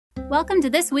Welcome to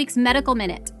this week's Medical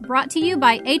Minute, brought to you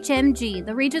by HMG,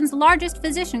 the region's largest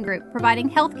physician group, providing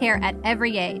healthcare at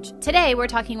every age. Today, we're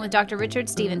talking with Dr. Richard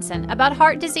Stevenson about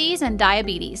heart disease and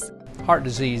diabetes. Heart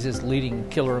disease is the leading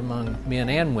killer among men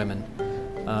and women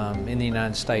in the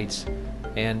United States.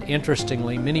 And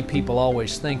interestingly, many people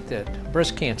always think that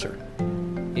breast cancer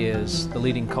is the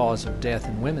leading cause of death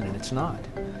in women, and it's not.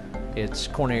 It's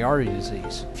coronary artery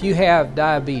disease. If you have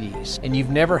diabetes and you've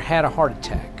never had a heart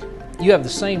attack, you have the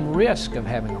same risk of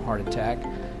having a heart attack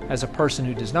as a person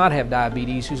who does not have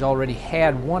diabetes who's already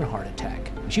had one heart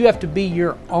attack. But you have to be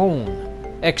your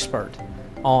own expert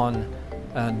on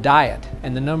diet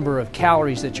and the number of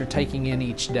calories that you're taking in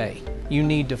each day. You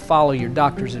need to follow your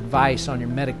doctor's advice on your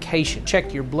medication.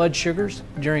 Check your blood sugars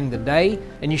during the day,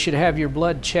 and you should have your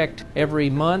blood checked every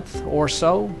month or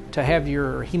so to have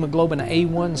your hemoglobin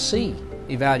A1C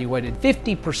evaluated.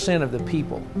 50% of the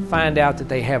people find out that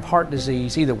they have heart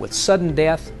disease either with sudden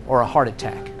death or a heart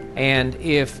attack. And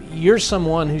if you're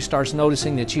someone who starts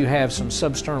noticing that you have some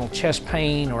substernal chest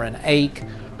pain or an ache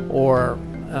or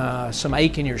some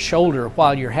ache in your shoulder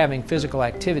while you're having physical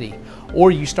activity, or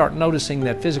you start noticing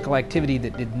that physical activity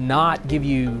that did not give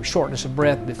you shortness of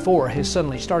breath before has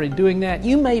suddenly started doing that,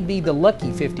 you may be the lucky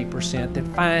 50% that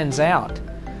finds out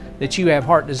that you have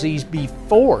heart disease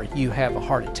before you have a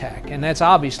heart attack. And that's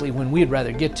obviously when we'd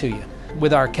rather get to you.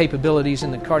 With our capabilities in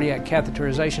the cardiac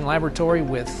catheterization laboratory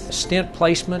with stent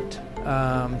placement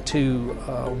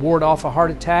to ward off a heart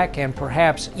attack and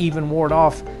perhaps even ward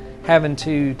off having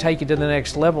to take it to the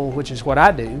next level, which is what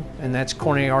I do, and that's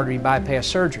coronary artery bypass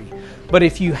surgery. But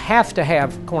if you have to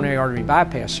have coronary artery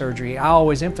bypass surgery, I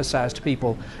always emphasize to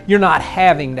people, you're not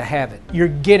having to have it, you're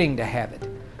getting to have it.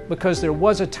 Because there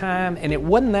was a time, and it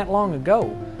wasn't that long ago,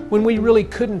 when we really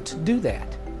couldn't do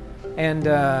that. And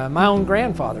my own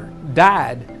grandfather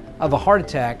died of a heart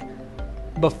attack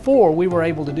before we were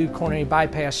able to do coronary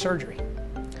bypass surgery.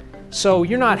 So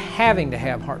you're not having to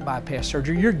have heart bypass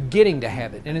surgery, you're getting to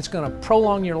have it. And it's going to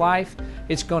prolong your life,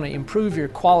 it's going to improve your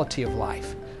quality of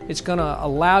life. It's going to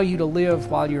allow you to live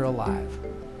while you're alive.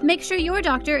 Make sure your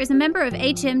doctor is a member of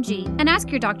HMG and ask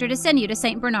your doctor to send you to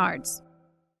St. Bernard's.